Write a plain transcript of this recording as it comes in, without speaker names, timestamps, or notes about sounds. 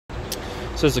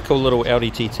This is a cool little Audi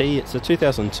TT. It's a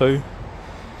 2002.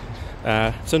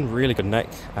 It's in really good nick.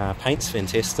 Paint's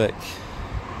fantastic.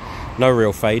 No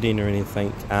real fading or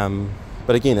anything.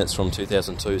 But again, it's from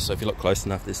 2002, so if you look close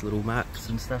enough, there's little marks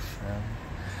and stuff.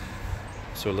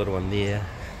 So a little one there.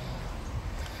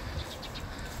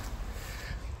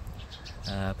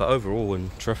 But overall in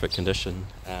terrific condition.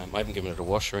 I haven't given it a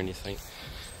wash or anything.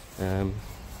 Nice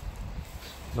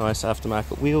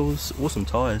aftermarket wheels, awesome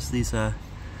tyres. These are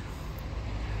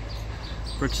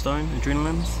Bridgestone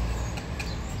Adrenalines.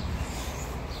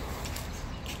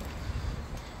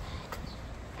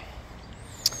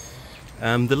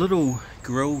 The little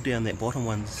grille down that bottom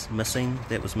one's missing.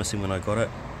 That was missing when I got it.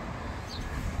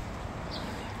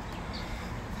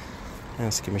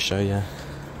 Let's let me show you.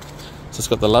 So it's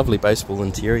got the lovely baseball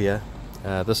interior.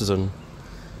 This is in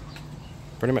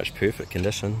pretty much perfect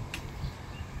condition.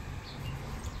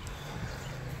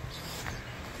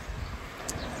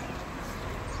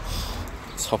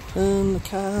 Let's hop in the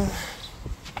car.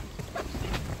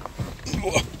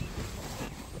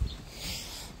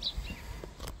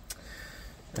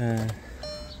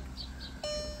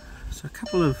 So a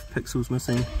couple of pixels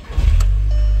missing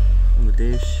on the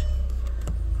dash.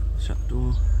 Shut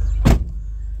door. So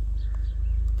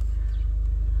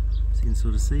you can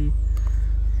sort of see.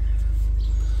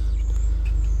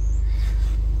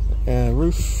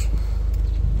 Roof.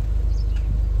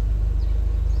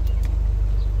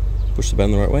 Push the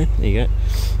button the right way. There you go.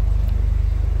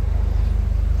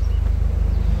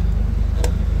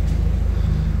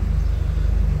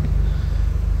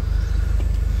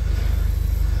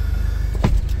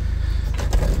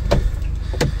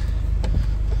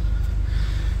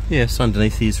 Yeah, so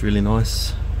underneath here is really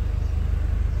nice.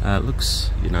 It looks,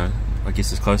 you know, I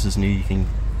guess as close as new you can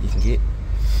get.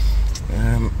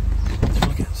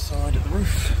 Look outside at the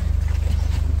roof.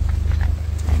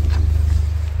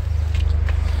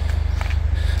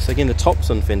 So again, the top's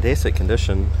in fantastic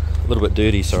condition. A little bit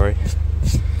dirty, sorry.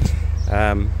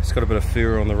 It's got a bit of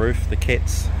fur on the roof. The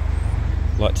cats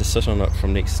like to sit on it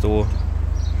from next door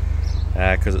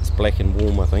because it's black and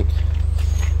warm, I think.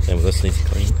 And this needs to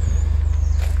clean.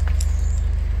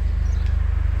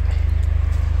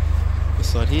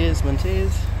 This side here is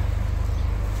Montez.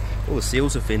 All the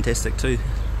seals are fantastic too.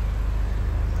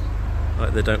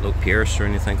 Like, they don't look perished or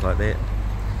anything like that.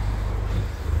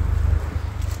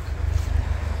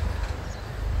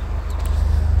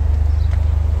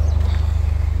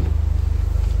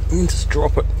 And just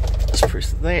drop it, just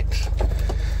press that,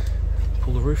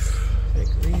 pull the roof back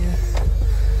there.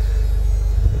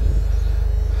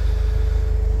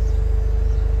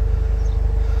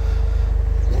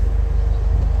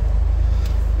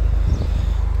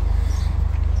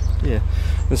 Yeah,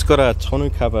 it's got a tonneau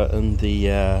cover in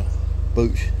the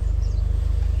boot.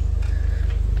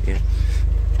 Yeah.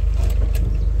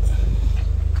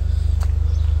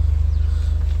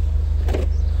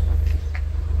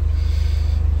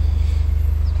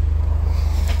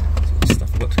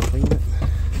 Stuff I've got to clean it.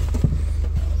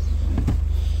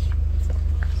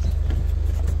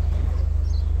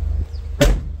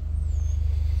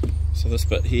 So this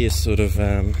bit here is sort of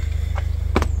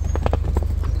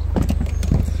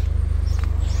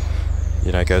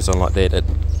you know, goes on like that. It's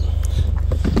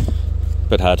a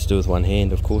bit hard to do with one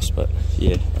hand, of course, but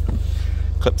yeah,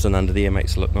 clips in under there,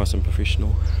 makes it look nice and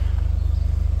professional.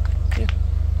 Yeah.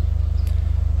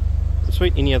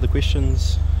 Sweet. Any other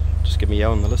questions, just give me a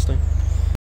yell on the listing.